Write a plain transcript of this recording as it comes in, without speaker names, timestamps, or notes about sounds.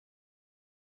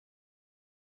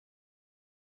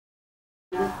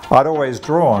I'd always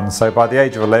drawn, so by the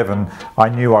age of 11 I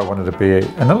knew I wanted to be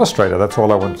an illustrator. That's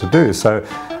all I wanted to do. So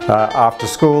after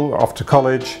school, off to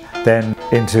college, then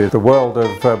into the world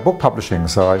of book publishing.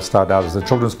 So I started out as a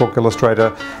children's book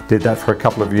illustrator, did that for a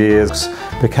couple of years,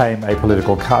 became a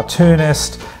political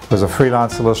cartoonist, was a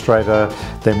freelance illustrator,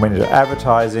 then went into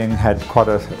advertising, had quite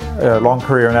a long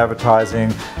career in advertising,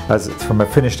 from a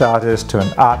finished artist to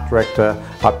an art director,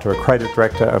 up to a creative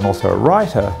director and also a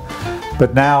writer.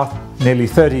 But now, nearly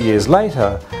 30 years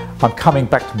later, I'm coming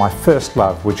back to my first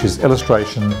love, which is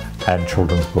illustration and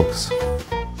children's books.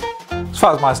 As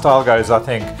far as my style goes, I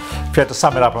think if you had to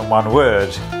sum it up in one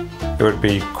word, it would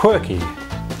be quirky.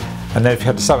 And then if you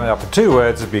had to sum it up in two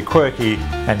words, it'd be quirky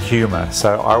and humour.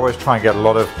 So I always try and get a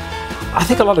lot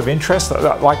of interest.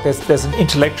 Like there's an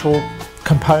intellectual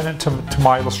component to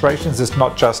my illustrations. It's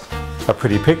not just a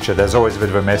pretty picture. There's always a bit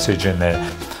of a message in there.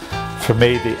 For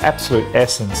me, the absolute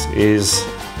essence is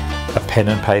a pen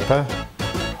and paper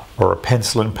or a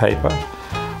pencil and paper,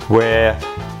 where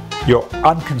you're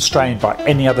unconstrained by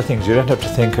any other things. You don't have to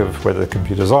think of whether the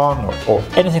computer's on or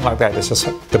anything like that. It's just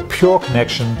the pure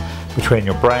connection between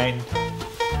your brain,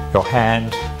 your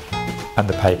hand and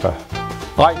the paper.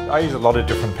 I use a lot of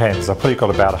different pens. I've probably got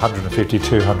about 150,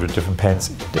 200 different pens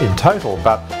in total,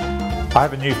 but I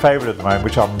have a new favourite at the moment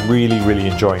which I'm really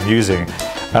enjoying using,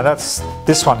 and that's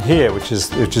this one here, which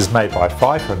is made by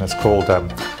Pfeiffer, and it's called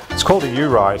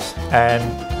uWrite.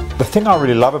 And the thing I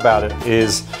really love about it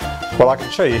is, well, I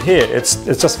can show you here, it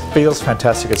just feels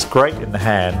fantastic. It's great in the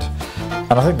hand,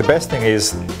 and I think the best thing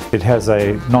is it has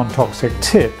a non-toxic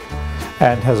tip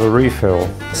and has a refill,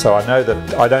 so I know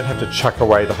that I don't have to chuck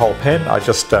away the whole pen. I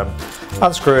just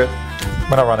unscrew it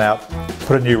when I run out,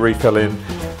 put a new refill in,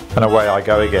 and away I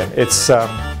go again. It's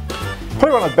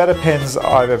probably one of the better pens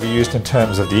I've ever used in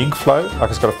terms of the ink flow. Like,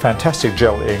 it's got a fantastic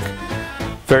gel ink,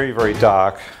 very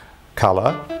dark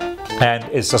colour, and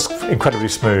it's just incredibly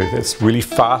smooth. It's really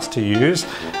fast to use,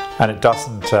 and it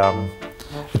doesn't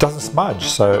smudge.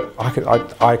 So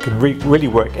I can really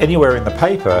work anywhere in the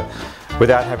paper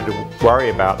without having to worry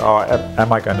about, oh,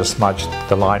 am I going to smudge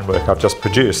the line work I've just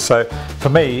produced. So for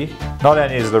me, not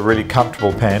only is it a really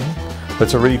comfortable pen, but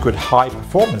it's a really good high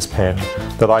performance pen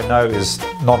that I know is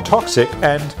non-toxic,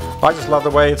 and I just love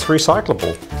the way it's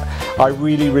recyclable. I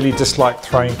really dislike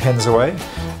throwing pens away,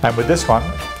 and with this one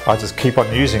I just keep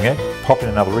on using it, pop in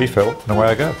another refill, and away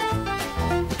I go.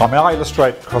 I mean, I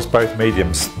illustrate across both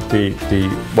mediums,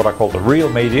 what I call the real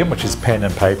medium, which is pen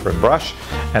and paper and brush,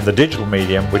 and the digital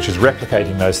medium, which is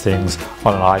replicating those things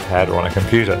on an iPad or on a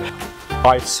computer.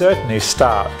 I certainly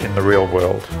start in the real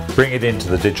world, bring it into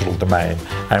the digital domain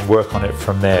and work on it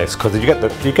from there, because you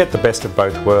get the best of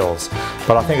both worlds.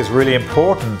 But I think it's really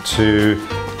important to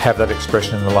have that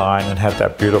expression in the line and have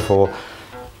that beautiful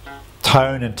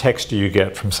tone and texture you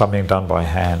get from something done by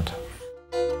hand.